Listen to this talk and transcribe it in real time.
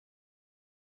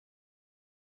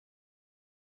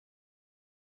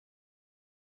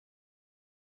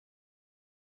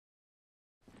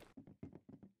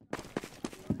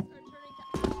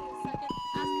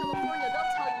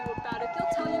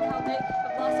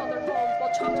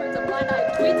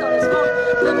tweets on his phone.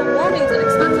 Global warming's an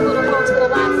expensive little hoax for the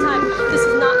last time. This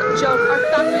is not a joke. Our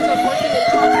factories are working in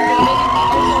toxins emitting, the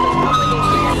ozone is crumbling, and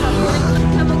we won't stop putting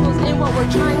chemicals in what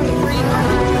we're trying to breathe. Our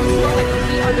future is stolen, and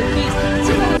we are the beast.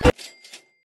 Zero is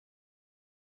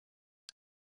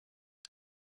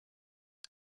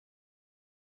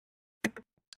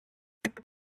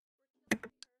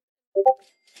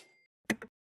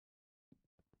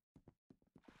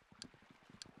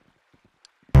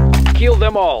Kill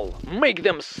them all! Make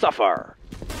them suffer!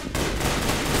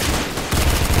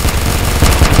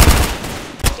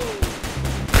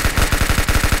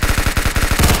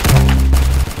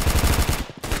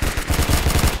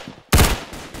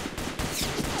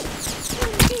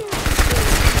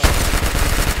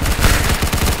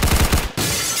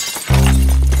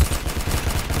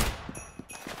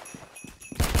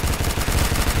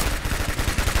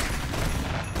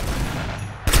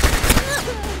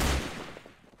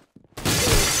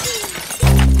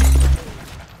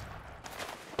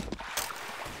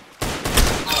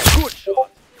 Good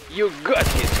shot! You got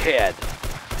his head!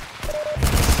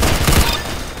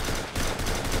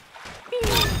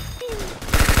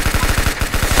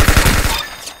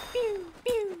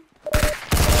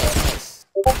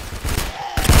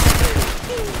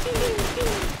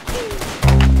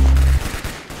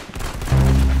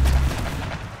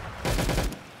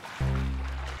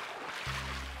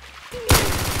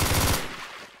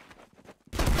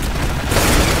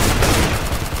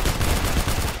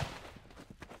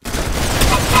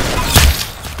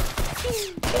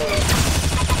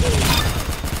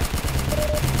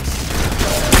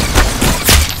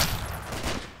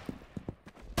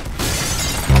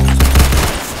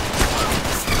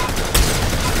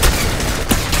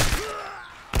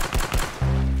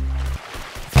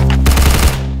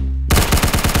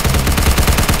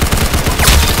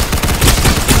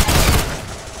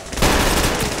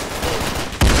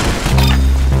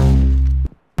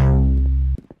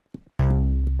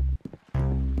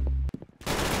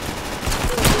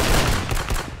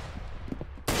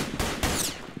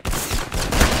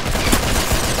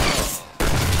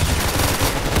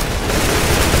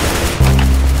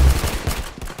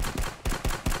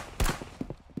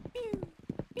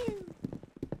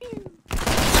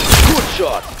 Good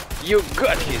shot! You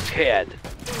got his head!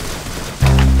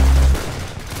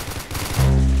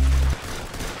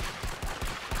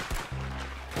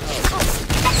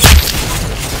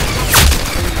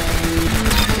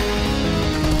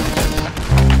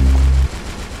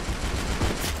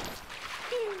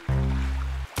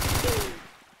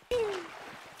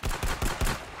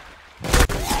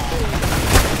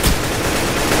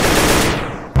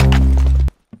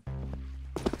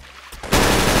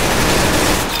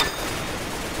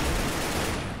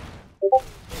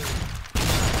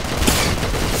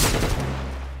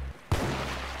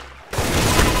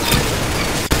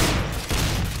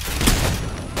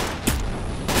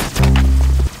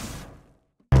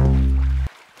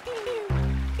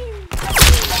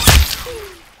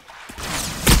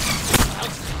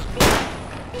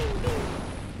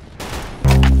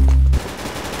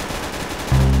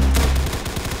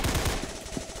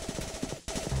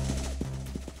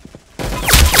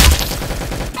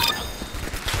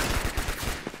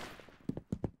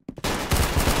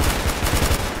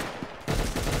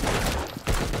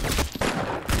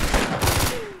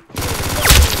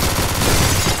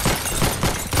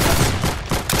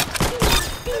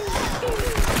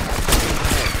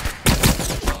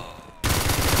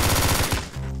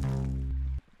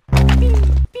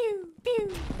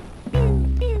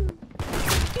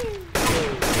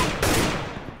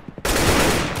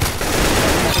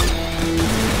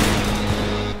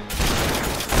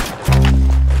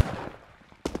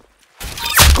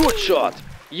 Good shot!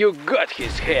 You got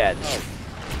his head!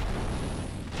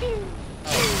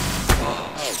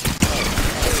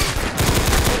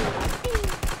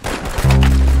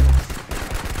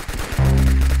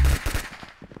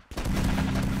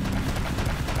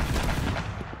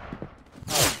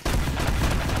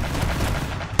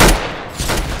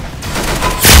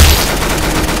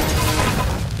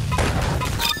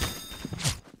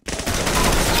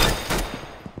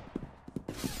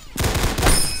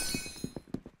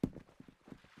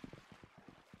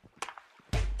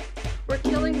 We're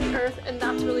killing the earth, and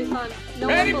that's really fun. No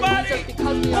one believes us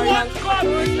because we are young.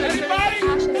 Tourists are turning to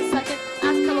ash in a second.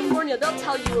 Ask California, they'll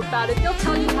tell you about it. They'll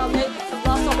tell you how they have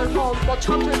lost all their homes, while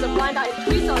Trump turns a blind eye and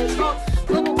tweets on his phone.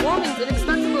 Global warming's an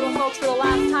expensive little hoax for the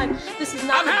last time. This is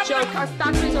not a joke. Our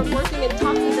factories are working in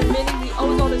toxins emitting, the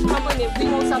ozone is crumbling, and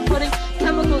we won't stop putting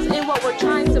chemicals in what we're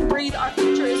trying to breathe. Our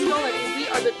future is stolen, and we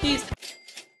are the beast.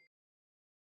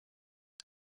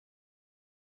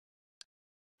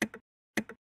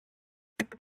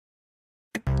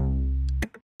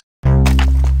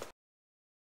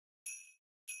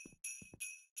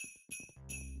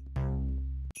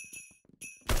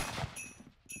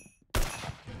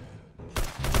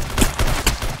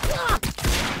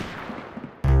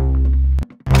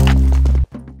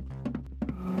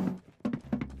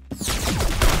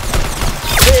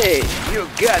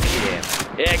 got him.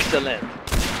 Excellent.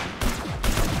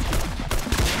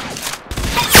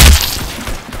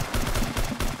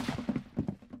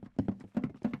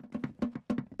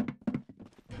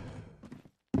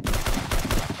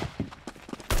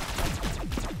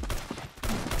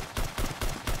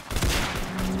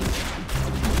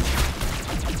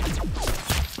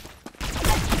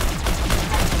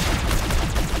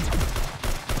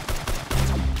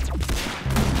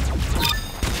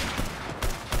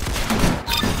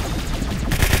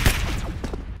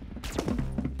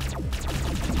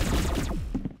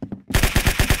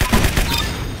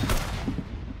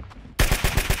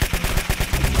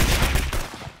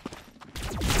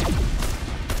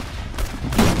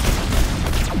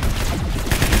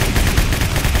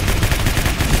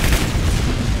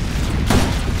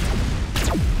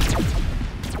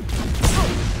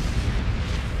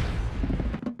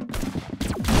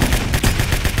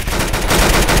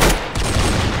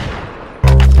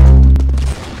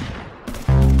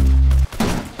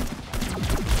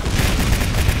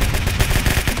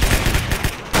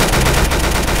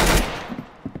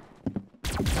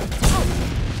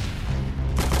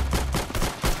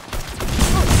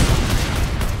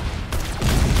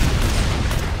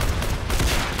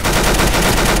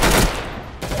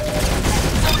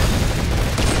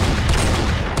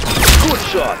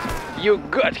 Shot. You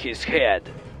got his head.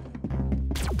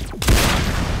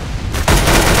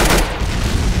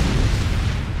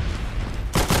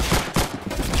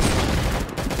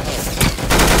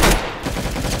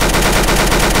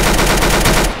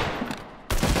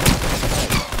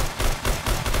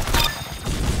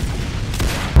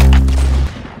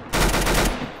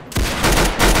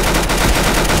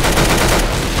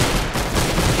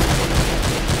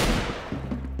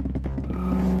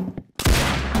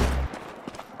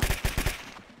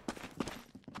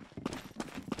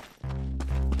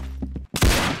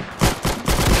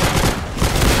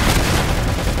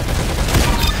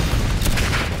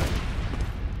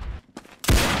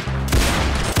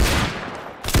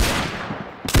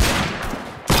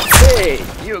 Hey,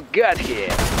 you got him.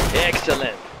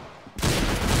 Excellent.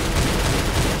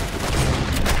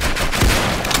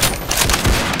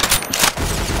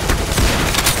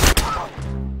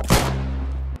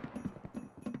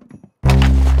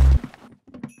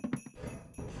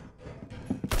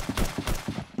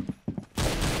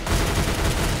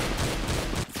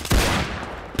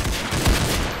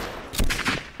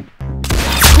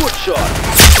 Good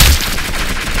shot.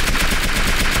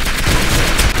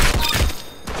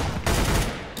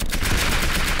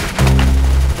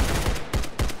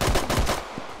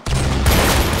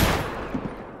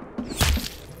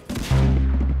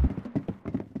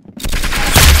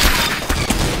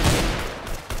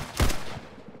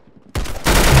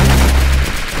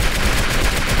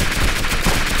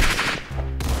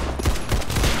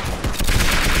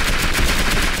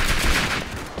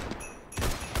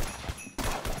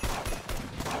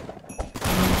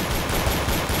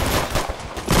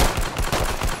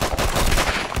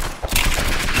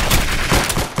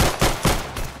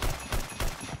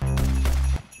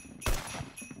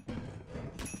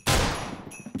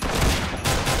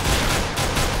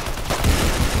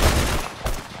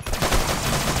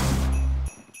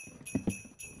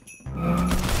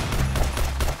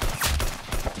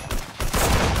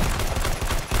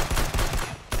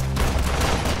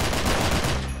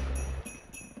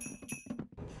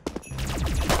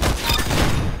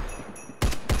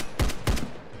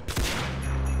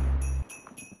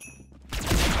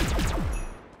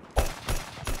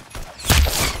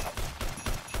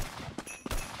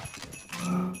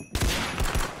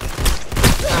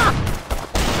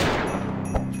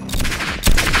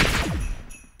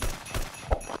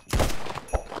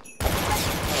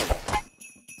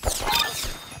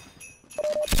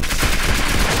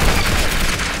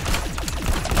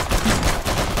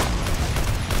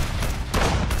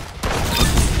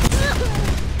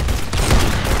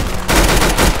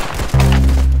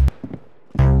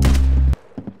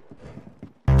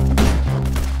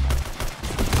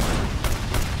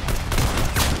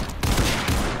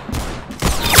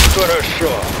 Хорошо,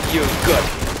 you got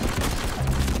it.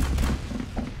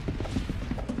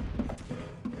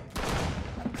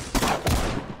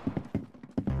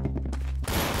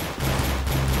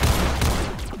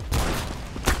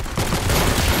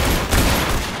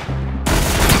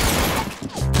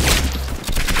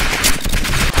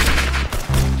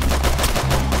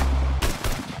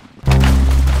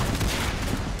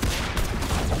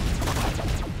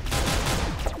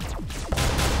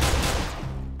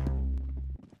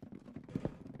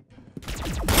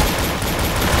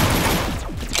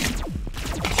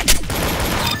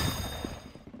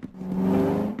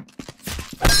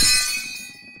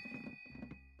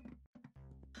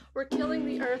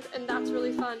 Earth, and that's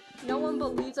really fun. No one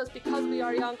believes us because we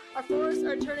are young. Our forests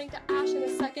are turning to ash in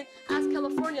a second. Ask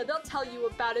California, they'll tell you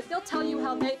about it. They'll tell you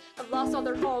how they have lost all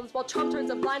their homes while Trump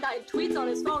turns a blind eye and tweets on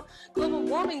his phone. Global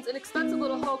warming's an expensive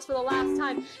little hoax for the last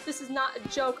time. This is not a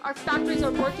joke. Our factories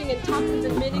are working and toxins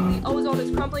emitting. The ozone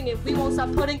is crumbling and we won't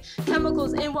stop putting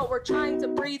chemicals in what we're trying to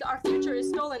breathe. Our future is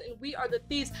stolen and we are the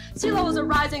thieves. Sea levels are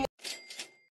rising.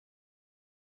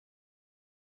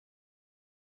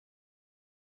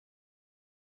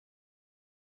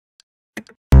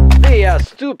 They are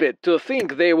stupid to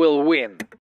think they will win.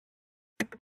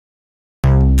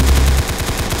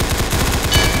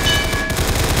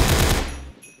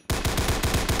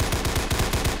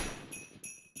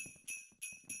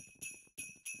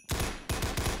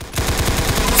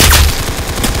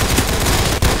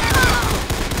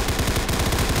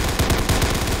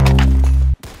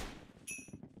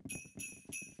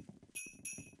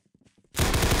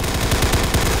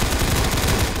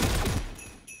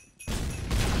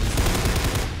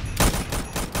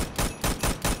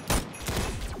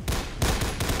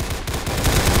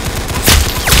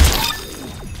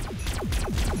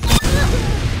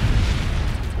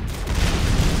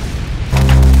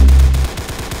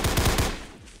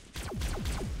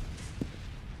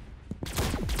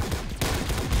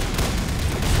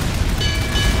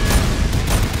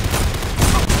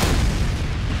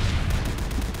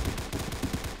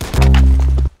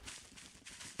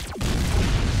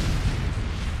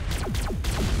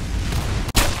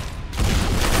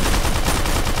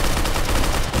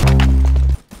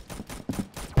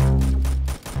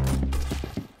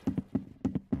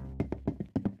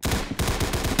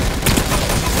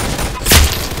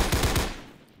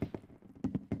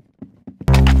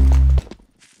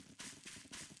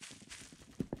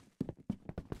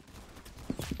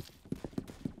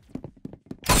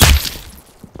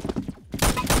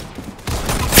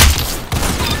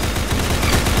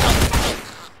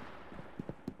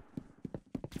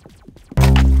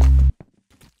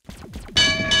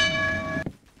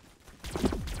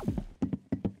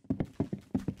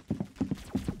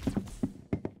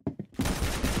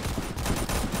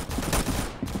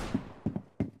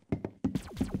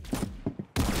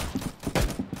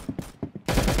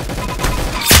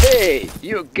 Hey,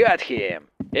 you got him.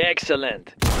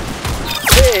 Excellent.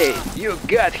 Hey, you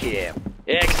got him.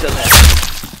 Excellent.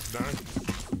 Nice.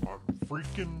 I'm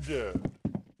freaking dead.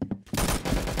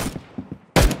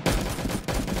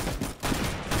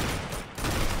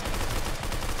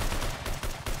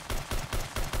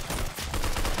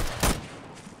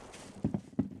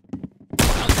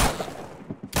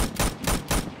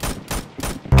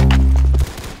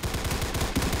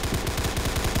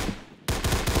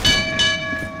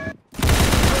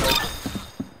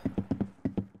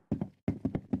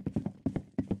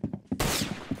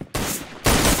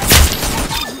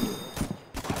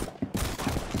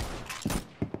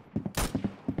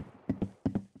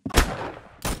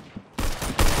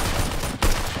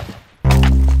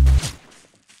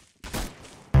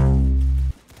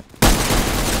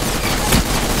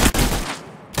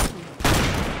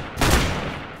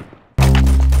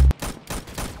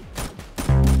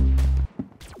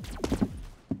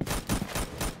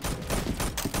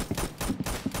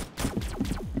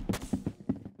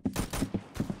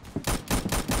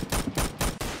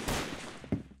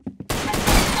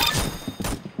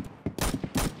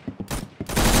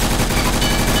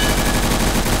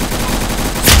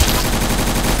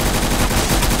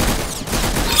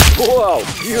 Wow,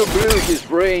 you blew his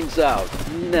brains out.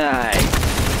 Nice.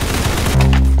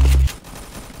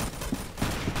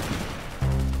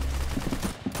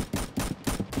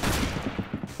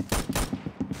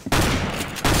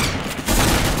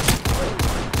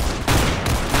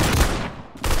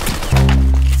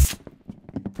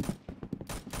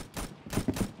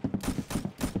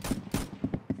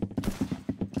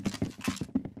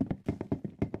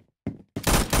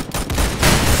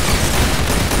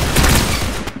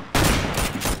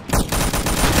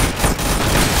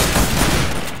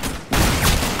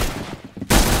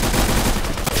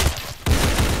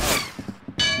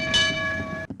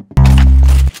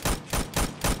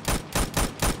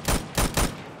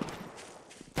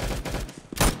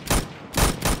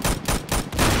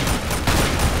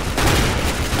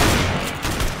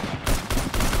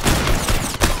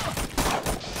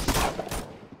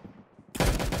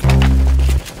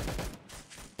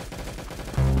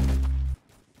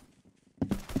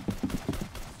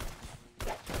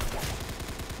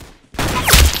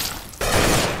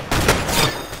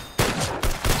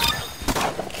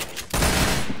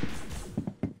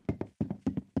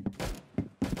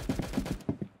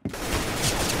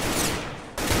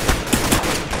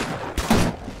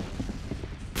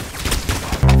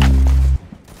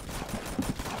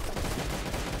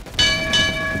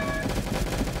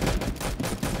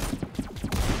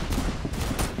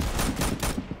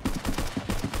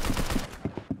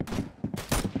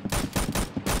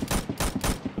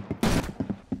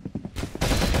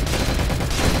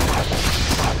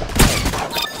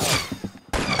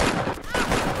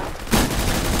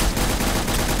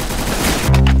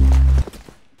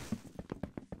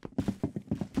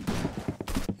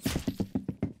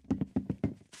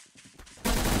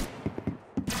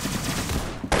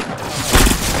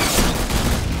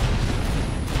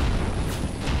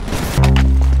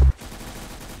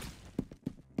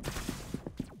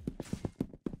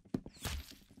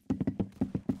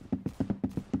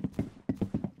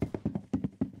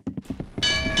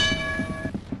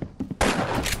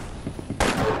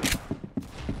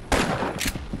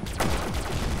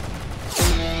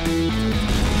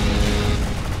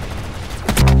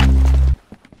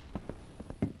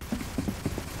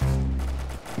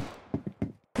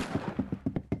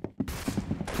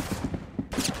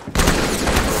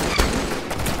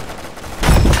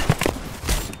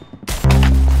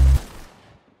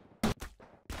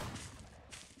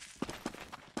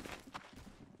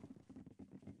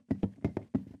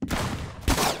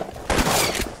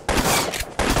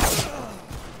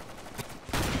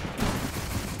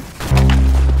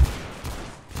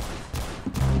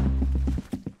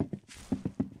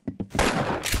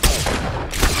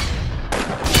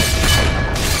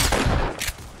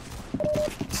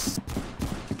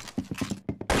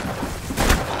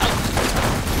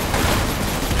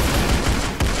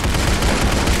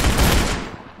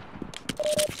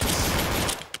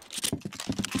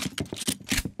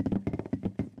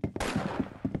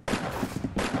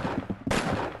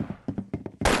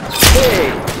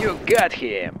 got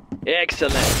him.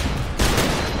 Excellent.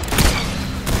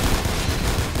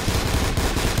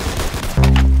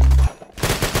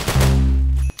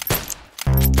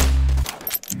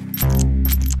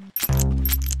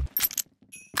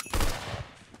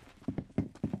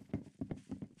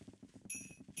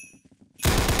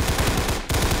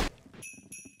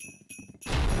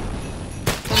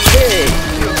 Hey,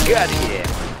 you got him.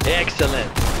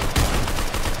 Excellent.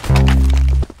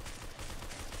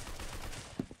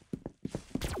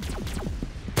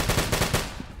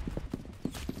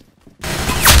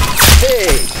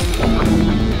 Hey!